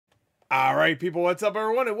Alright people, what's up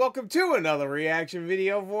everyone, and welcome to another reaction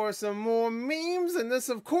video for some more memes. And this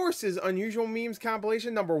of course is Unusual Memes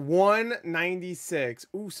compilation number 196.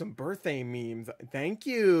 Ooh, some birthday memes. Thank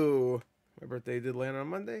you. My birthday did land on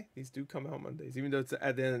Monday. These do come out Mondays, even though it's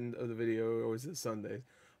at the end of the video, it always is Sundays.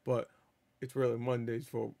 But it's really Mondays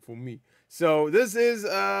for me. So this is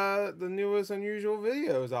the newest Unusual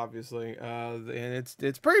Videos, obviously. And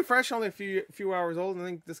it's pretty fresh, only a few hours old. I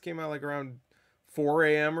think this came out like around 4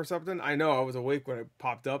 a.m. or something. I know I was awake when it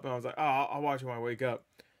popped up, and I was like, oh, I'll watch it when I wake up.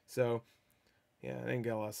 So, yeah, I didn't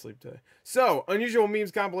get a lot of sleep today. So, Unusual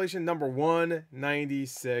Memes compilation number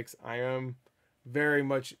 196. I am very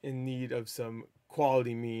much in need of some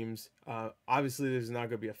quality memes. Obviously, this is not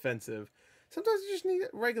going to be offensive. Sometimes you just need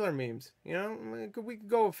regular memes, you know? We could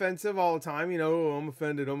go offensive all the time, you know, oh, I'm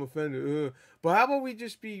offended. But how about we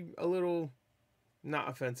just be a little not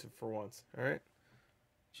offensive for once, all right?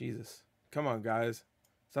 Jesus. Come on, guys.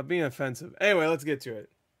 Stop being offensive. Anyway, let's get to it.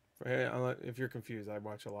 If you're confused, I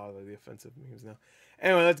watch a lot of the offensive memes now.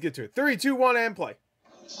 Anyway, let's get to it. 3, 2, 1, and play.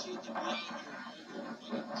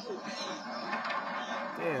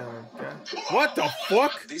 Damn, okay. What the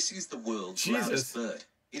fuck? This is the world's loudest bird.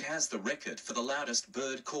 It has the record for the loudest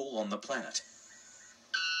bird call on the planet.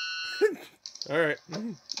 Alright.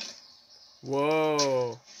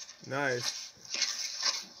 Whoa. Nice.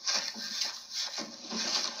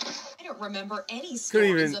 Remember any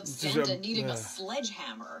stories of Santa needing a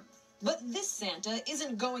sledgehammer. But this Santa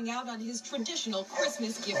isn't going out on his traditional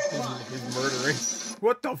Christmas gift run. He's murdering.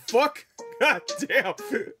 What the fuck? God damn.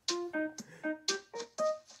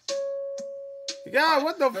 God,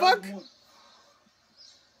 what the fuck?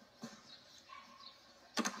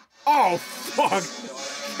 Oh, fuck.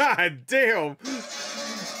 God damn.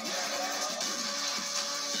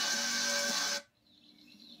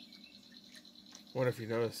 What if you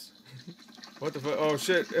noticed? What the fuck? Oh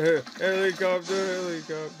shit! Helicopter,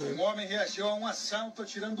 helicopter.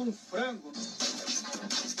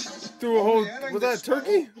 Through a whole. Was that a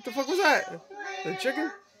turkey? What the fuck was that? A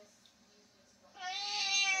chicken?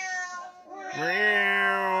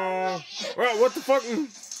 Meow. Well, what the fuck?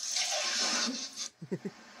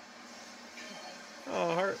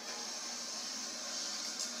 Oh, heart.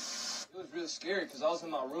 It was really scary because I was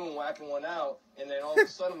in my room whacking one out, and then all of a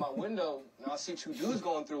sudden my window, now I see 2 dudes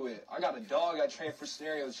going through it. I got a dog I trained for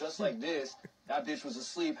scenarios just like this. That bitch was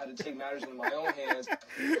asleep, had to take matters into my own hands.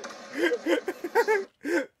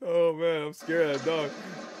 Oh man, I'm scared of that dog.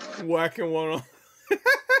 Whacking one on.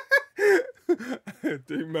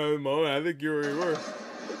 I think you were.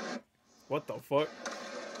 What the fuck?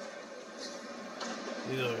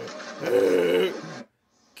 He's like,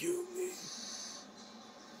 kill me.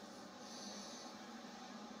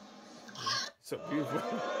 So beautiful.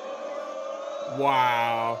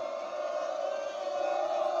 Wow.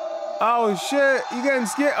 Oh shit, you getting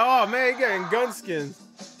skin? Oh man, you getting gun skins.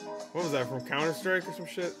 What was that, from Counter-Strike or some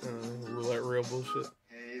shit? Roulette real bullshit.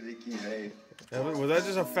 Hey Vicky, hey. Was that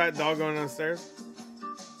just a fat dog going downstairs?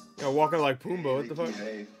 You know, walking like Pumbaa, what the fuck?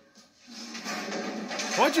 Hey.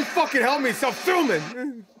 Why don't you fucking help me stop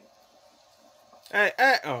filming? Hey,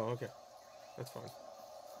 oh, okay. That's fine.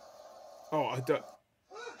 Oh,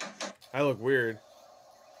 I look weird.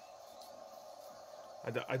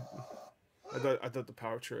 I thought the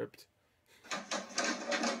power tripped.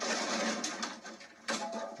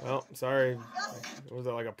 Well, sorry. Was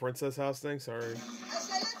that like a princess house thing? Sorry.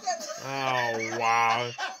 Oh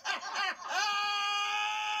wow.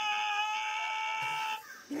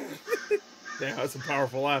 Damn, that's a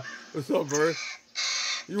powerful laugh. What's up, bird?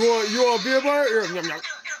 You want a beer bar?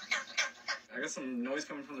 I got some noise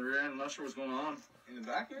coming from the rear end. I'm not sure what's going on. In the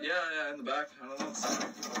back here? Yeah, in the back. I don't know.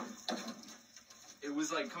 It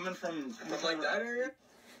was like coming from like that area?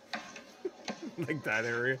 Like that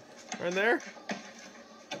area. Right there?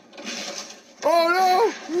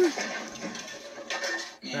 Oh no!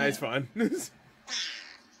 Nah, it's fun.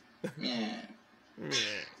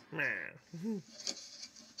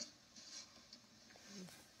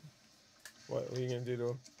 What are you gonna do to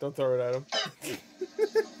him? Don't throw it at him.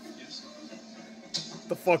 What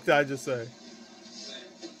the fuck did I just say?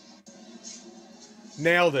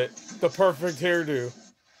 Nailed it. The perfect hairdo.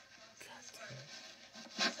 God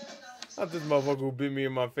damn. Not this motherfucker who bit me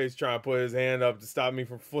in my face trying to put his hand up to stop me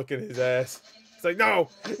from flicking his ass. It's like, no!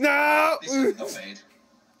 No! This is not made.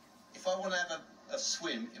 If I want to have a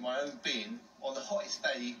swim in my own bin on the hottest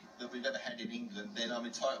day that we've ever had in England, then I'm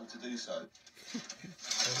entitled to do so.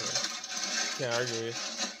 Can't argue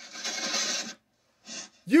with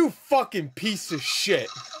you. You fucking piece of shit.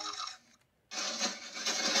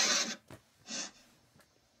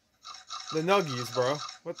 The nuggies, bro.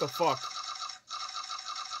 What the fuck?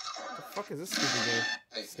 The fuck is this stupid game?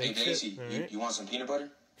 Hey Daisy, you want some peanut butter?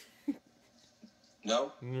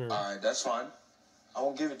 No? Alright, that's fine. I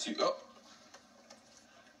won't give it to you.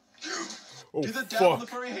 Oh, Did the fuck. devil the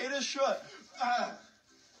furry haters shut?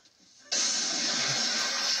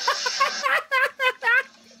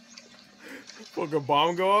 Fucking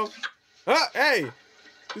bomb go off. Ah, hey!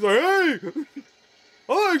 He's like, hey!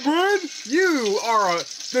 Hi, Gwen! You are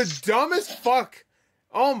the dumbest fuck.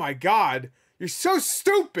 Oh my god. You're so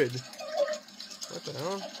stupid. What the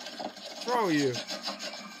hell? What's wrong with you?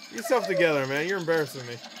 Get yourself together, man. You're embarrassing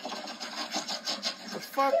me. What the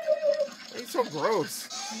fuck? Why are you so gross?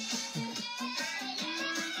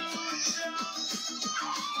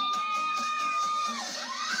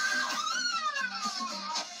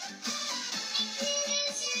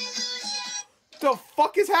 What the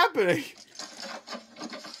fuck is happening?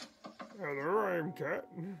 Oh, there I am, cat.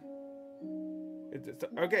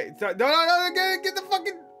 Okay, no, get the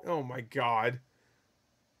fucking. Oh my god.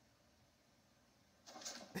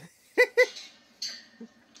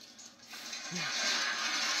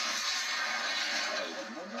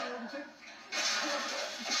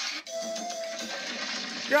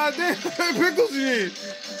 God damn, pickles you need.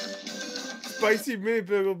 Spicy mini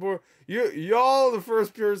pickle boy. Y'all the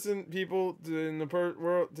first people in the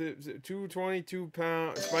world to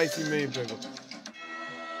 222-pound spicy mini pickle.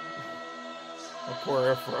 A poor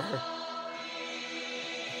air fryer.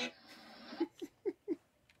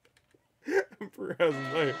 Emperor has a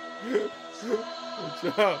knife. Good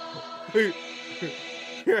job.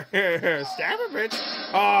 Stab it, bitch.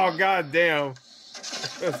 Oh, god damn.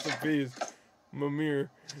 That's the piece. Mimir.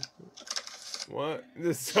 What?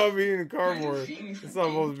 This sub eating cardboard. It's not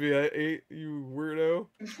supposed to be an 8, you weirdo.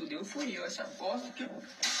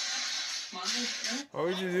 Why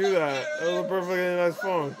would you do that? That was a perfectly nice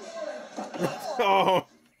phone. Oh,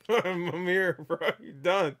 Mimir, bro, you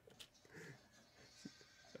done.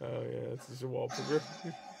 Oh yeah, that's just a wallpaper.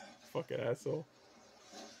 Fucking asshole.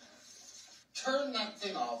 Turn that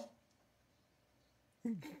thing off.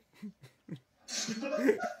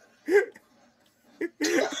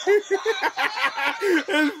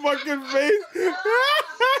 His fucking face.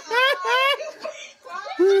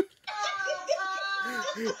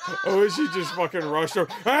 I wish he just fucking rushed her.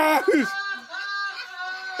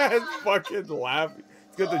 That's fucking laughing.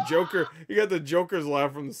 He's got the Joker. He got the Joker's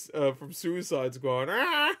laugh from Suicide Squad.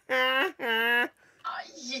 I'm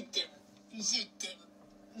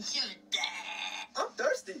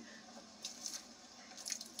thirsty.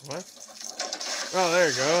 What? Oh, there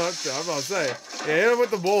you go. That's what I was about to say. Yeah, hit him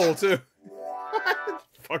with the bowl, too.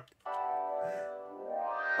 Fuck.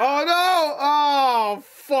 Oh, no! Oh,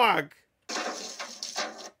 fuck.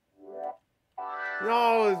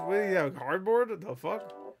 No, what do you have, cardboard? What the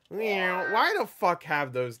fuck? Why the fuck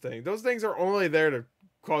have those things? Those things are only there to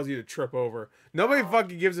cause you to trip over. Nobody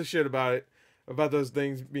fucking gives a shit about it. About those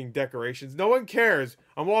things being decorations. No one cares.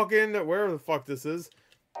 I'm walking into wherever the fuck this is.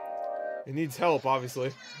 It needs help,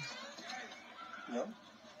 obviously. No.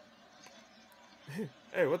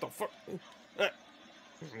 Hey, what the fuck?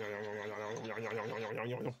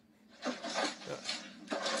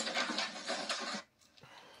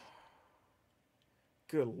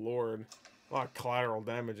 Good lord. A lot of collateral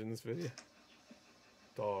damage in this video.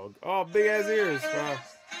 Dog. Oh, big ass ears. Wow.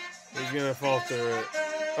 He's gonna fall through it.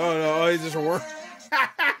 Oh no, oh, he's just a worm.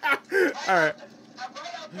 Alright.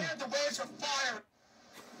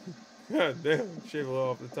 God damn, shave a little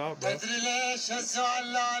off the top, bro.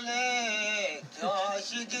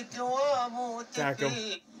 Attack him.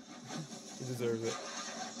 He deserves it.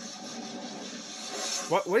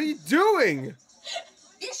 What are you doing?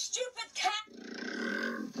 You stupid cat!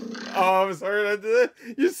 Oh, I'm sorry I did it.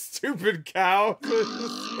 You stupid cow. I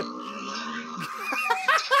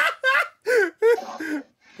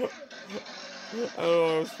don't know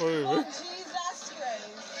what was funny, but...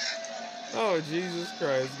 Oh, Jesus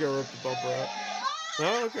Christ. Go rip the bumper out.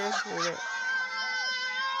 Oh, okay. Okay.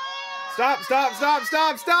 Stop!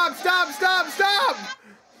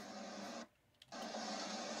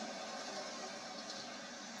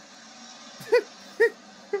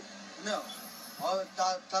 No.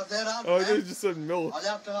 Oh, they just said milk.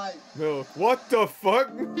 Milk. What the fuck?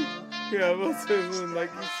 Yeah, let's say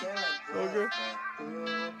Nike. Okay.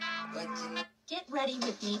 Get ready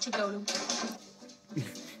with me to go to...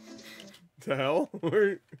 The hell?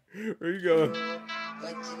 Where you going?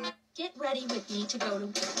 Get ready with me to go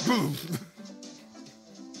to...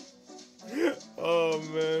 Oh,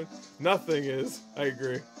 man. Nothing is. I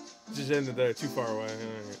agree. Just ended there. Too far away.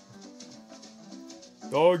 Right.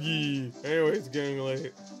 Doggy. Anyway, it's getting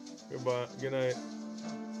late. Goodbye. Good night.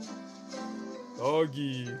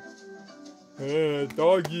 Doggy.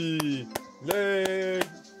 Doggy leg.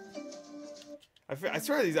 I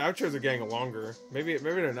swear these outros are getting longer. Maybe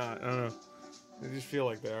they're not. I don't know. They just feel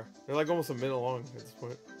like they are. They're like almost a minute long at this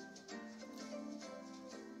point.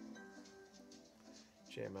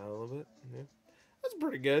 Jam out a little bit. Yeah. That's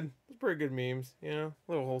pretty good. That's pretty good memes. You know,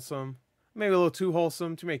 a little wholesome. Maybe a little too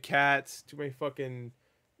wholesome. Too many cats. Too many fucking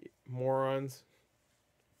morons.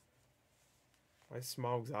 Why is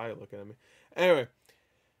Smog's eye looking at me? Anyway.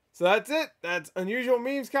 So that's it. That's Unusual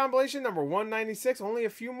Memes compilation number 196. Only a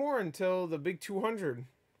few more until the big 200.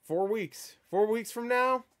 4 weeks. 4 weeks from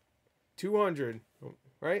now, 200.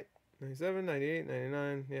 Right? 97, 98,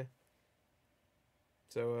 99. Yeah.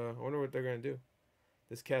 So I wonder what they're going to do.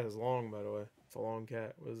 This cat is long, by the way. It's a long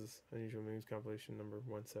cat. What is this? Unusual Memes compilation number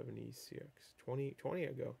 176. 20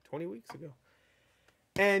 ago. 20 weeks ago.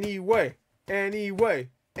 Anyway,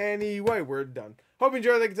 we're done. Hope you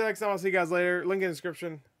enjoyed. Thank you. Next time. I'll see you guys later. Link in the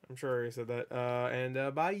description. I'm sure I already said that.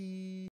 And bye.